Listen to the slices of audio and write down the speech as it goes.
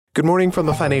Good morning from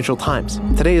the Financial Times.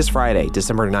 Today is Friday,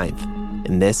 December 9th,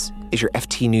 and this is your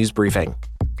FT News Briefing.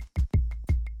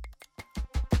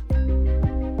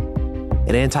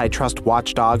 An antitrust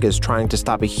watchdog is trying to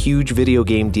stop a huge video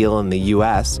game deal in the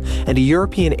U.S., and a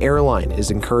European airline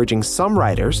is encouraging some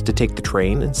riders to take the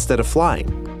train instead of flying.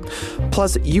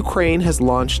 Plus, Ukraine has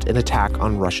launched an attack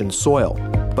on Russian soil.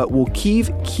 But will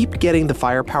Kyiv keep getting the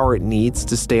firepower it needs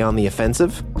to stay on the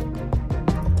offensive?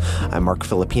 I'm Mark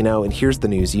Filipino, and here's the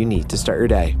news you need to start your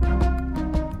day.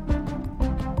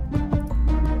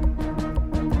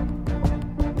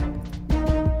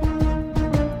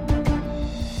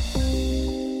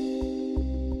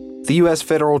 The U.S.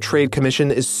 Federal Trade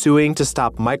Commission is suing to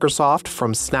stop Microsoft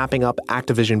from snapping up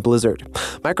Activision Blizzard.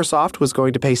 Microsoft was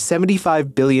going to pay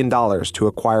 $75 billion to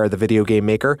acquire the video game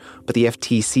maker, but the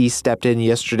FTC stepped in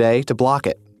yesterday to block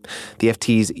it. The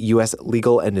FT's U.S.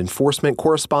 legal and enforcement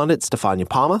correspondent, Stefania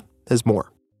Palma, has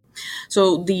more.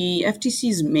 So the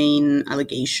FTC's main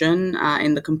allegation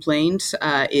in the complaint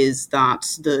is that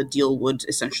the deal would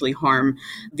essentially harm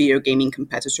video gaming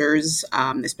competitors,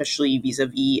 especially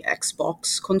vis-a-vis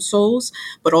Xbox consoles,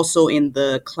 but also in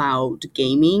the cloud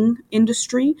gaming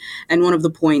industry. And one of the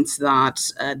points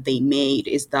that they made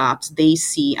is that they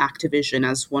see Activision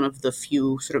as one of the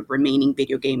few sort of remaining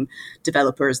video game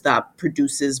developers that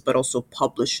produces but also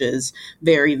publishes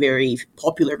very, very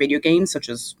popular video games such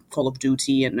as Call of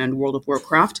Duty and World of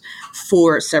Warcraft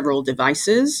for several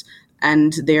devices.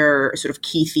 And their sort of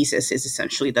key thesis is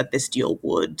essentially that this deal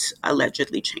would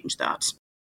allegedly change that.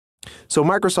 So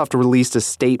Microsoft released a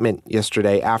statement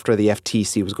yesterday after the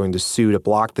FTC was going to sue to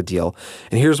block the deal.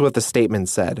 And here's what the statement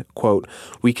said, quote,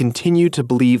 "We continue to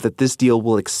believe that this deal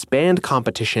will expand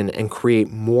competition and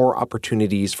create more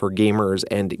opportunities for gamers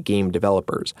and game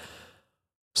developers."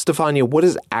 Stefania, what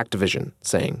is Activision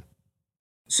saying?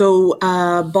 So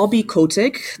Bobby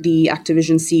Kotick, the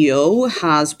Activision CEO,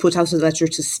 has put out a letter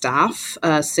to staff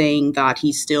saying that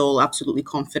he's still absolutely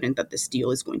confident that this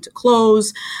deal is going to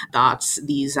close, that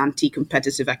these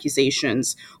anti-competitive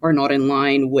accusations are not in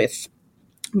line with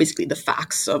basically the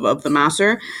facts of the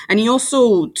matter. And he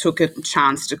also took a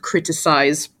chance to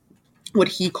criticize what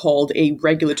he called a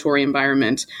regulatory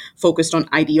environment focused on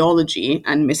ideology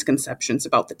and misconceptions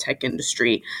about the tech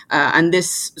industry. And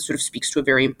this sort of speaks to a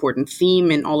very important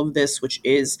theme in all of this, which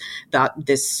is that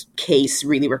this case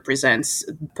really represents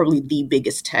probably the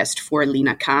biggest test for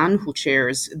Lina Khan, who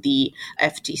chairs the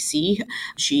FTC.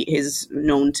 She is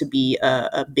known to be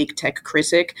a big tech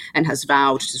critic and has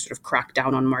vowed to sort of crack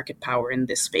down on market power in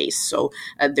this space. So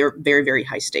they're very, very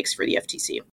high stakes for the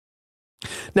FTC.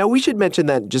 Now, we should mention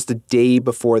that just a day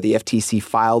before the FTC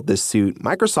filed this suit,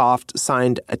 Microsoft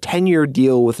signed a 10-year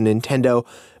deal with Nintendo,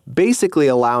 basically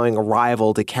allowing a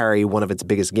rival to carry one of its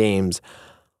biggest games.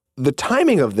 The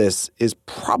timing of this is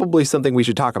probably something we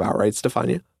should talk about, right,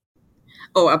 Stefania?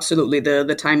 Oh, absolutely.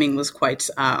 The timing was quite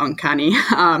uncanny.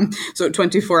 So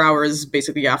 24 hours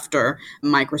basically after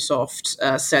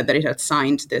Microsoft said that it had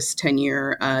signed this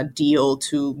 10-year deal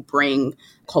to bring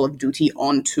Call of Duty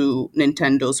onto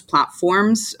Nintendo's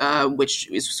platforms, which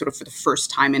is sort of for the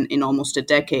first time in almost a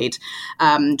decade.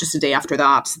 Just a day after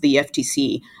that, the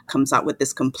FTC comes out with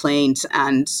this complaint,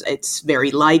 and it's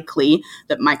very likely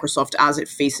that Microsoft, as it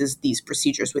faces these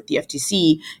procedures with the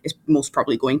FTC, is most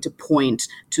probably going to point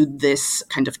to this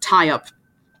kind of tie-up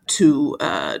to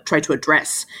try to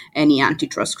address any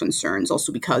antitrust concerns,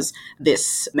 also because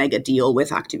this mega deal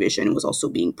with Activision was also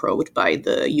being probed by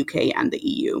the UK and the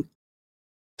EU.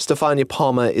 Stefania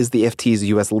Palma is the FT's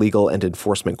U.S. legal and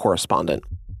enforcement correspondent.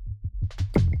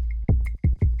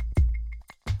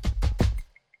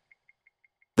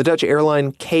 The Dutch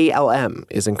airline KLM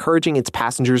is encouraging its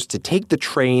passengers to take the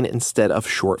train instead of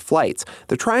short flights.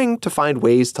 They're trying to find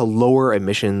ways to lower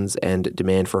emissions and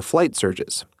demand for flight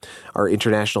surges. Our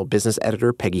international business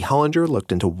editor, Peggy Hollinger,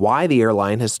 looked into why the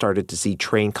airline has started to see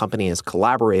train companies as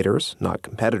collaborators, not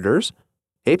competitors.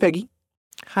 Hey, Peggy.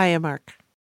 Hiya, Mark.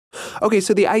 Okay,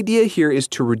 so the idea here is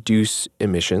to reduce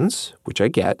emissions, which I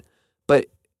get, but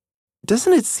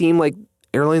doesn't it seem like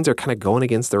airlines are kind of going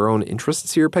against their own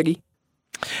interests here, Peggy?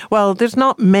 Well, there's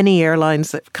not many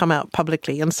airlines that have come out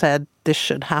publicly and said this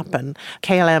should happen.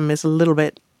 KLM is a little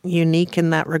bit unique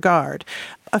in that regard.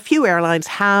 A few airlines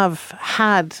have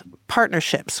had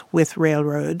partnerships with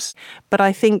railroads, but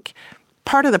I think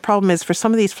part of the problem is for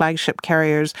some of these flagship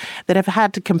carriers that have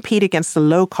had to compete against the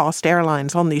low-cost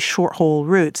airlines on these short-haul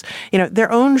routes,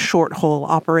 their own short-haul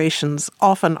operations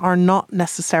often are not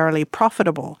necessarily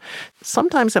profitable.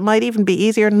 Sometimes it might even be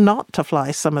easier not to fly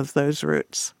some of those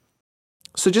routes.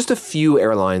 So just a few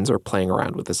airlines are playing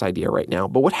around with this idea right now.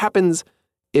 But what happens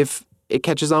if it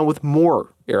catches on with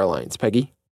more airlines,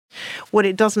 Peggy? What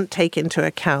it doesn't take into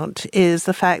account is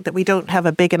the fact that we don't have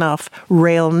a big enough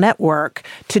rail network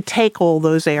to take all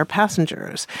those air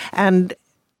passengers. And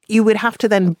you would have to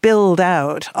then build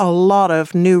out a lot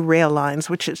of new rail lines,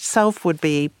 which itself would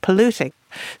be polluting.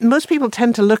 Most people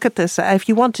tend to look at this, if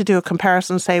you want to do a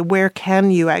comparison, say, where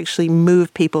can you actually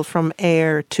move people from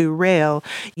air to rail?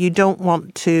 You don't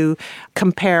want to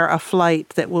compare a flight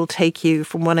that will take you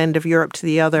from one end of Europe to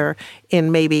the other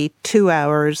in maybe 2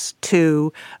 hours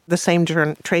to the same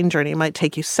train journey might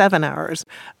take you 7 hours.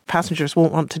 Passengers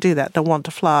won't want to do that. They'll want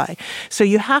to fly. So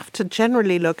you have to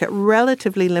generally look at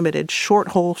relatively limited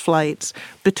short-haul flights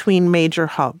between major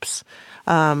hubs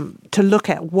to look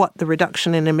at what the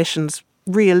reduction in emissions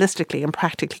realistically and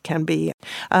practically can be.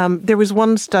 There was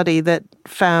one study that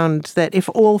found that if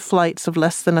all flights of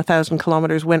less than 1,000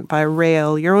 kilometres went by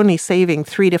rail, you're only saving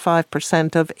 3 to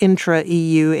 5% of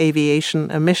intra-EU aviation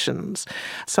emissions.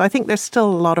 So I think there's still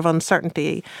a lot of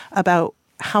uncertainty about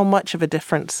how much of a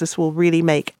difference this will really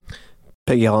make.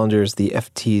 Peggy Hollinger is the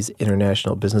FT's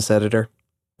International Business Editor.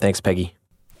 Thanks, Peggy.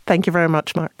 Thank you very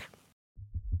much, Mark.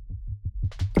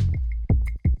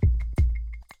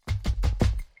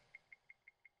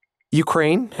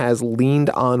 Ukraine has leaned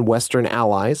on Western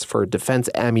allies for defense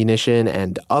ammunition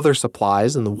and other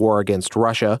supplies in the war against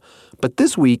Russia. But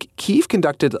this week, Kyiv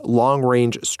conducted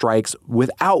long-range strikes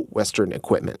without Western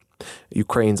equipment.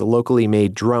 Ukraine's locally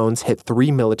made drones hit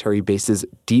 3 military bases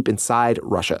deep inside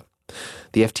Russia.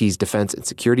 The FT's defense and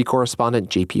security correspondent,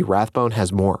 JP Rathbone,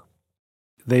 has more.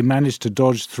 They managed to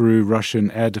dodge through Russian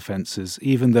air defenses,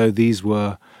 even though these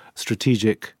were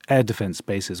strategic air defense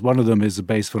bases. One of them is a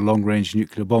base for long-range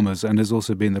nuclear bombers and has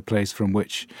also been the place from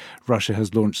which Russia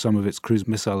has launched some of its cruise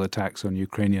missile attacks on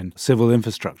Ukrainian civil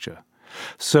infrastructure.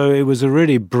 So it was a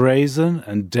really brazen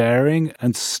and daring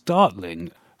and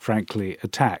startling, frankly,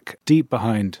 attack deep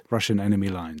behind Russian enemy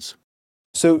lines.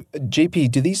 So,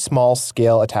 JP, do these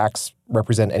small-scale attacks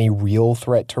represent any real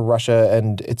threat to Russia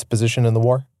and its position in the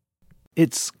war?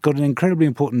 It's got an incredibly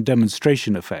important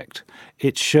demonstration effect.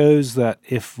 It shows that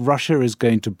if Russia is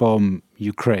going to bomb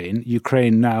Ukraine,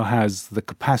 Ukraine now has the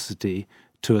capacity,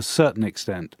 to a certain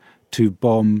extent, to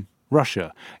bomb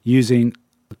Russia using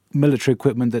military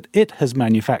equipment that it has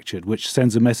manufactured, which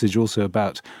sends a message also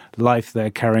about life there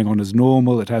carrying on as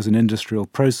normal. It has an industrial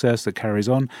process that carries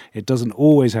on. It doesn't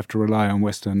always have to rely on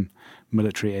Western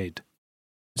military aid.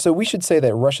 So we should say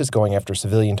that Russia's going after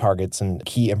civilian targets and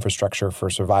key infrastructure for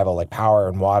survival like power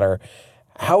and water.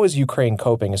 How is Ukraine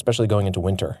coping, especially going into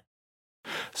winter?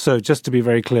 So just to be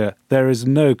very clear, there is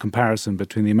no comparison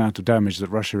between the amount of damage that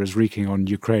Russia is wreaking on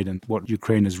Ukraine and what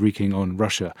Ukraine is wreaking on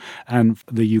Russia. And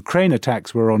the Ukraine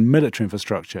attacks were on military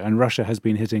infrastructure, and Russia has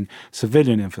been hitting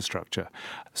civilian infrastructure.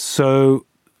 So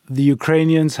the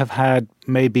Ukrainians have had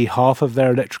maybe half of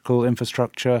their electrical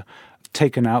infrastructure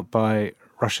taken out by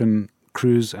Russian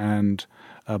cruise and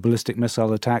ballistic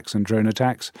missile attacks and drone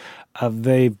attacks.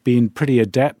 They've been pretty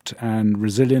adept and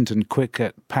resilient and quick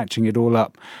at patching it all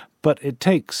up. But it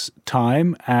takes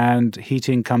time, and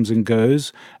heating comes and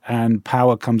goes, and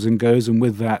power comes and goes, and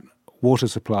with that, water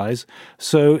supplies.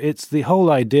 So it's the whole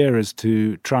idea is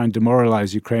to try and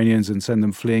demoralize Ukrainians and send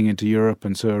them fleeing into Europe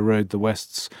and so erode the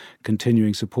West's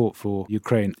continuing support for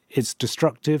Ukraine. It's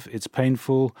destructive, it's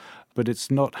painful, but it's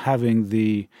not having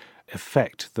the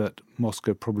effect that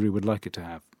Moscow probably would like it to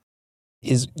have.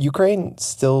 Is Ukraine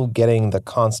still getting the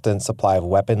constant supply of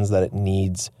weapons that it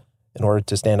needs in order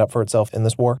to stand up for itself in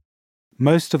this war?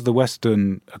 Most of the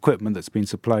Western equipment that's been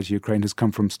supplied to Ukraine has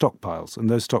come from stockpiles, and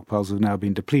those stockpiles have now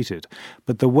been depleted.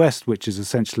 But the West, which is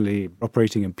essentially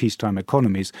operating in peacetime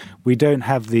economies, we don't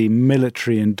have the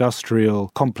military-industrial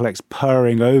complex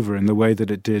purring over in the way that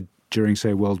it did during,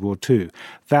 say, World War II.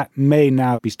 That may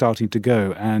now be starting to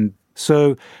go, and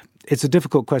so it's a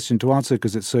difficult question to answer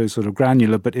because it's so sort of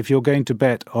granular, but if you're going to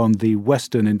bet on the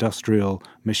Western industrial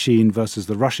machine versus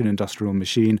the Russian industrial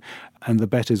machine, and the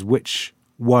bet is which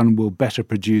one will better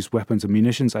produce weapons and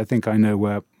munitions, I think I know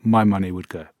where my money would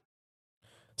go.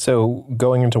 So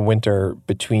going into winter,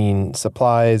 between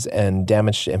supplies and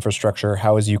damage to infrastructure,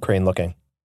 how is Ukraine looking?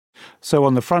 So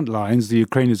on the front lines, the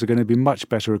Ukrainians are going to be much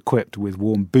better equipped with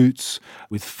warm boots,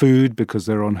 with food because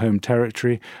they're on home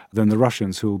territory, than the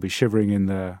Russians, who will be shivering in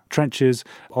their trenches,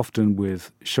 often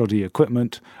with shoddy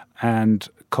equipment and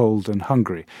cold and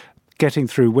hungry. Getting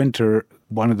through winter,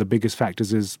 one of the biggest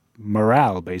factors is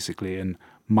morale, basically, in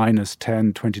minus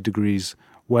 10, 20 degrees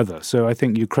weather. So I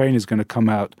think Ukraine is going to come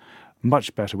out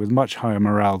much better with much higher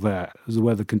morale there as the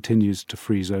weather continues to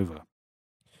freeze over.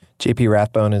 JP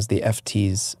Rathbone is the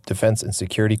FT's defense and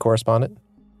security correspondent.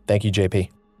 Thank you, JP.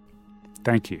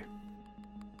 Thank you.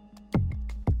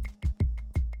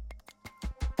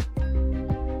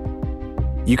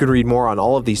 You can read more on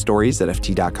all of these stories at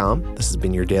FT.com. This has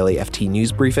been your daily FT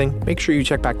News Briefing. Make sure you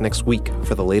check back next week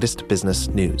for the latest business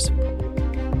news.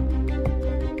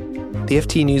 The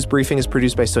FT News Briefing is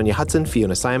produced by Sonia Hudson,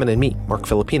 Fiona Simon, and me, Mark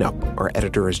Filipino. Our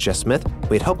editor is Jess Smith.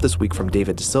 We had help this week from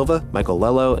David De Silva, Michael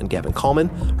Lello, and Gavin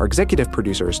Coleman. Our executive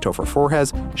producer is Topher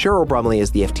Forhez. Cheryl Brumley is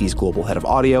the FT's global head of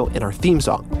audio, and our theme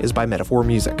song is by Metaphor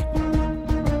Music.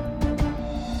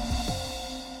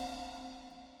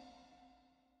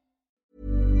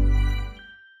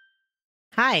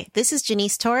 Hi, this is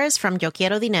Janice Torres from Yo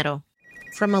Quiero Dinero.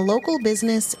 From a local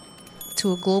business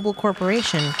to a global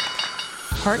corporation,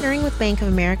 partnering with Bank of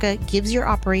America gives your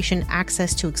operation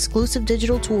access to exclusive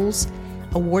digital tools,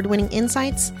 award-winning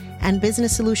insights, and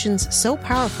business solutions so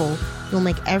powerful you'll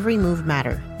make every move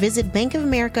matter. Visit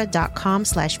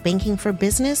bankofamerica.com/banking for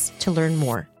business to learn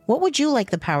more. What would you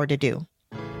like the power to do?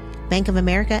 Bank of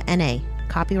America, N.A.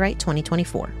 Copyright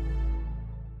 2024.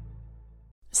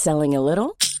 Selling a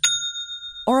little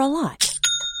or a lot?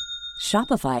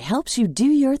 Shopify helps you do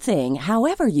your thing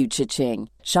however you cha-ching.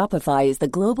 Shopify is the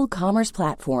global commerce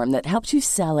platform that helps you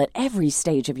sell at every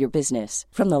stage of your business.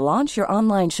 From the launch your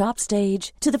online shop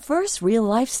stage to the first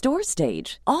real-life store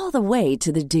stage, all the way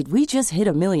to the did we just hit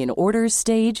a million orders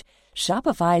stage.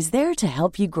 Shopify is there to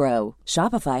help you grow.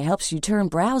 Shopify helps you turn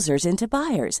browsers into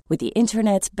buyers with the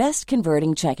internet's best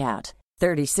converting checkout.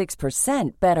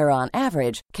 36% better on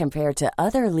average compared to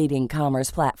other leading commerce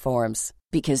platforms.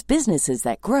 Because businesses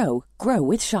that grow, grow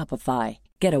with Shopify.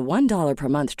 Get a $1 per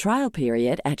month trial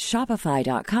period at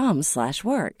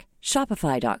shopify.com/work.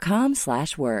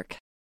 Shopify.com/work.